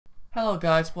Hello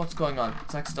guys, what's going on?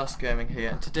 It's Exodus Gaming here,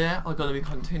 and today we're going to be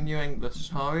continuing the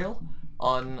tutorial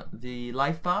on the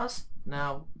life bars.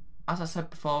 Now, as I said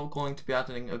before, we're going to be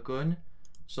adding a gun.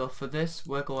 So for this,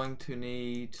 we're going to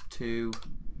need to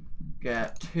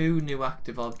get 2 new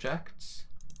active objects.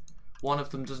 One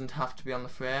of them doesn't have to be on the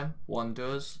frame, one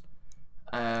does.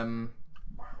 I'm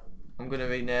going to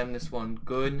rename this one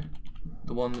Gun.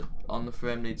 The one on the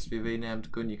frame needs to be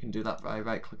renamed Gun. You can do that by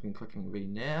right-clicking, clicking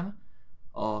Rename,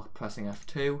 or pressing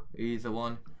F2, either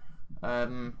one.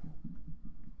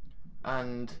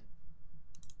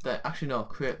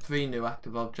 Create 3 new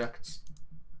active objects,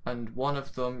 and one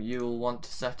of them you'll want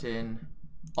to set in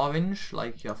orange,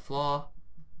 like your floor,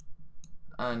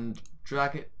 and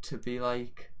drag it to be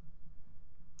like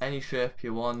any shape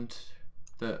you want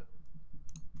that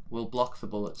will block the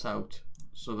bullets out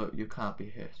so that you can't be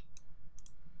hit.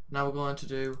 Now we're going to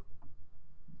do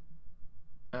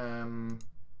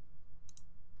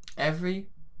every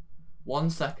 1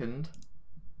 second,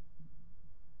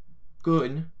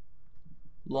 gun,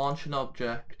 launch an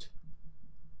object,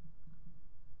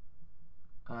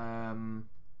 I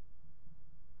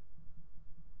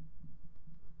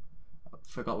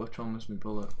forgot which one was my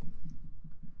bullet.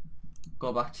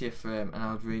 Go back to your frame and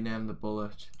I would rename the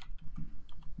bullet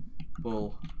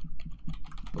bullet.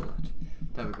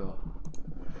 There we go.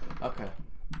 Okay.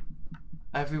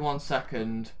 Every 1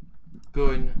 second,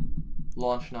 gun,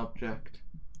 launch an object,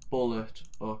 bullet,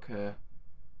 okay,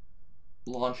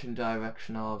 launch in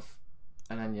direction of,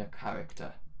 and then your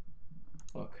character,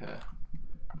 okay.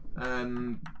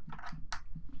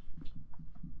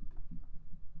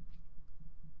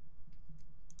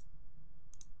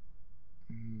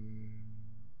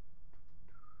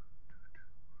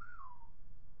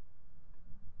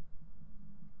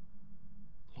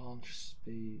 Launch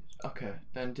speed, okay,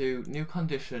 then do new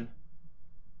condition,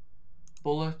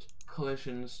 bullet,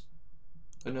 collisions,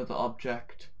 another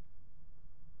object,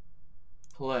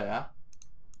 player,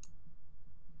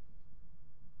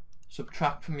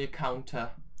 subtract from your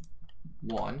counter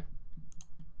 1,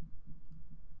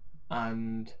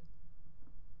 and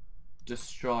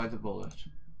destroy the bullet,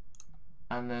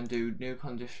 and then do new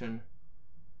condition,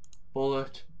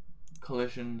 bullet,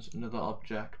 collisions, another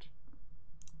object,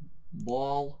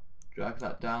 wall, drag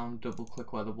that down, double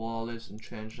click where the wall is and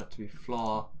change that to be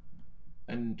floor,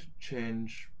 and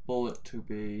change bullet to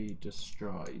be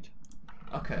destroyed.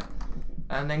 Okay,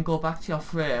 and then go back to your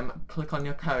frame, click on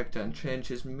your character and change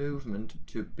his movement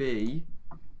to be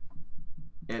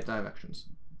 8 directions.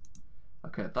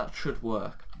 Okay, that should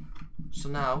work. So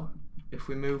now if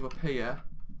we move up here,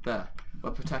 there,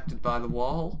 we're protected by the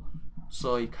wall,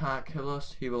 so he can't kill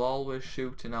us. He will always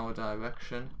shoot in our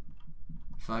direction.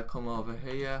 If I come over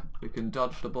here, we can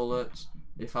dodge the bullets.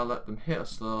 If I let them hit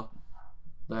us though,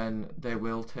 then they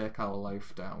will take our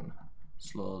life down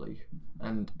slowly,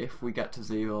 and if we get to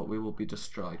 0 we will be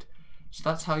destroyed. So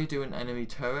that's how you do an enemy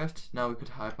turret. Now we could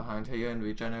hide behind here and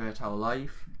regenerate our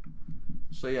life.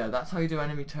 So yeah, that's how you do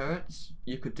enemy turrets.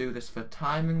 You could do this for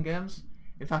timing games.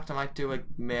 In fact, I might do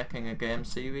making a game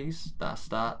series that I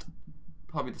start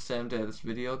probably the same day this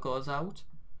video goes out.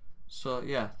 So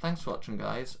yeah, thanks for watching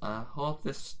guys. I hope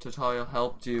this tutorial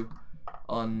helped you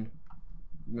on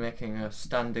making a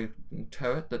standing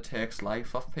turret that takes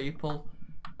life off people,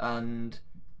 and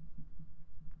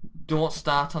don't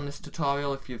start on this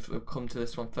tutorial if you've come to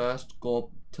this one first. Go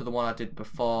to the one I did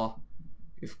before,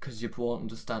 because you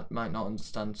might not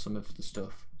understand some of the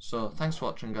stuff. So thanks for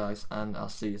watching guys, and I'll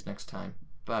see you next time.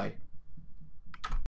 Bye.